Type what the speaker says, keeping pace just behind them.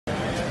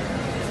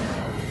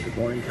Good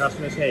morning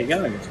customers, how you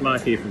going? It's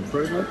Mark here from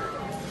Fruitland.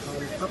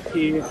 I'm up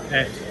here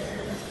at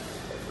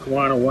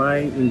Kiwana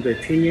Way in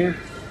Bertinia.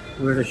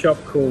 We're at a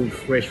shop called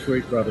Fresh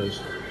Fruit Brothers.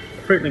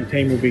 The Fruitland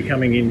team will be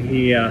coming in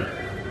here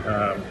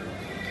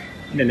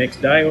in the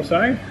next day or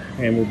so,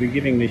 and we'll be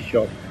giving this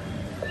shop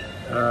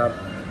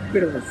a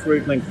bit of a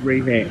Fruitland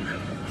revamp.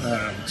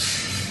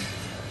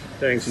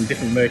 Doing some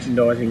different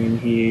merchandising in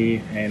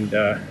here and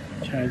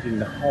changing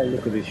the whole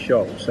look of this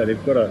shop. So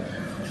they've got a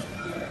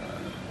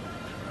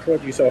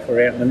produce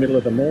offer out in the middle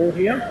of the mall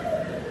here,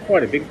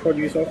 quite a big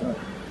produce offer,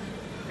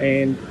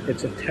 and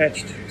it's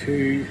attached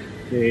to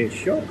their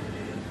shop,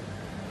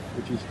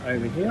 which is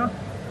over here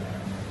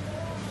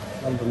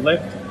on the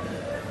left.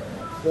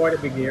 Quite a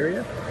big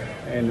area,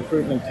 and the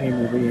Fruitland team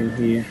will be in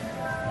here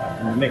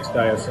in the next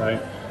day or so.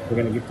 We're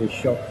going to give this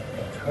shop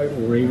a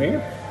total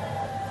revamp,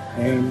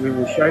 and we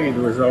will show you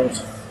the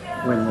results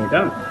when we're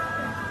done.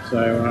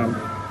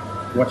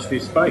 So watch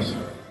this space.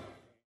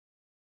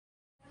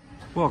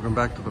 Welcome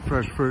back to the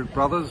Fresh Fruit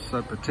Brothers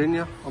at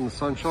Bertinia on the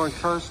Sunshine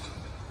Coast.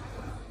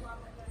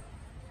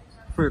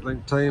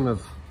 Fruitland team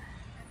have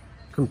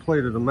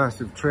completed a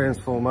massive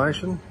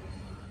transformation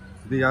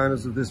for the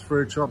owners of this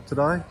fruit shop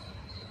today.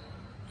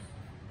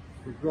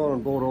 We've gone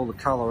and brought all the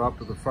colour up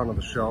to the front of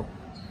the shop.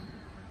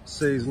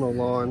 Seasonal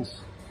lines,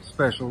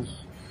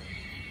 specials,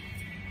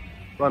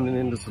 running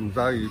into some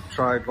valued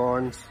trade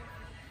lines.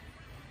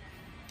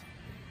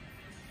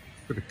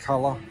 Bit of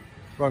colour,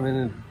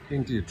 running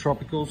into your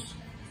tropicals.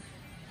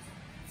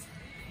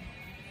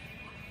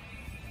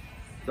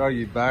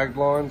 Value bag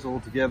lines all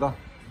together,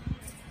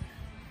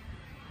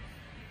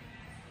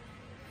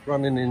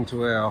 running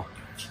into our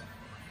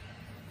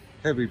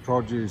heavy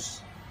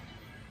produce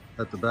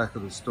at the back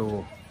of the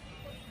store.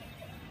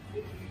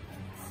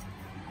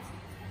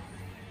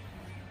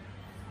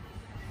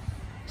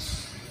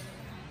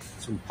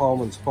 Some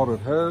Pullman spotted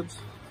herbs.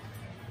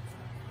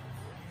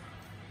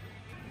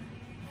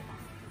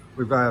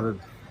 We've added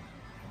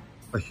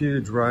a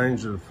huge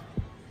range of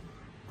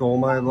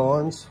gourmet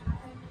lines,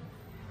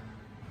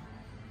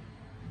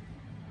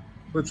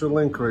 which will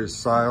increase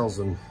sales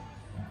and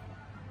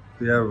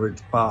the average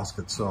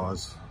basket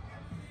size.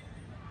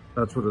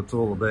 That's what it's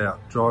all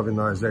about, driving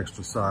those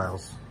extra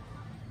sales.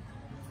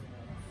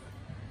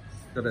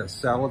 Got our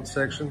salad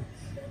section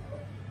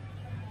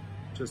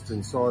just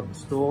inside the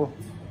store.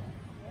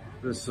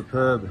 This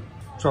superb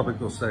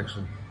tropical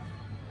section.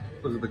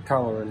 Look at the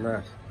colour in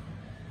that.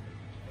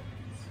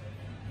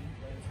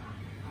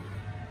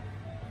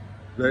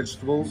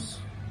 Vegetables.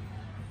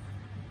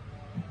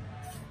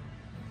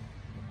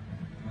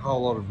 A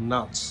whole lot of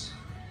nuts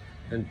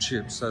and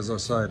chips, as I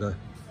say, to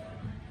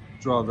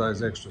drive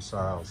those extra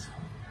sales.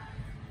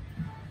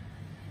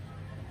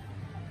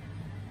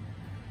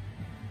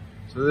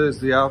 So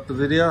there's the after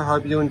video.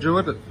 Hope you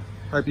enjoyed it.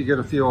 Hope you get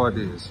a few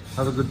ideas.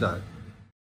 Have a good day.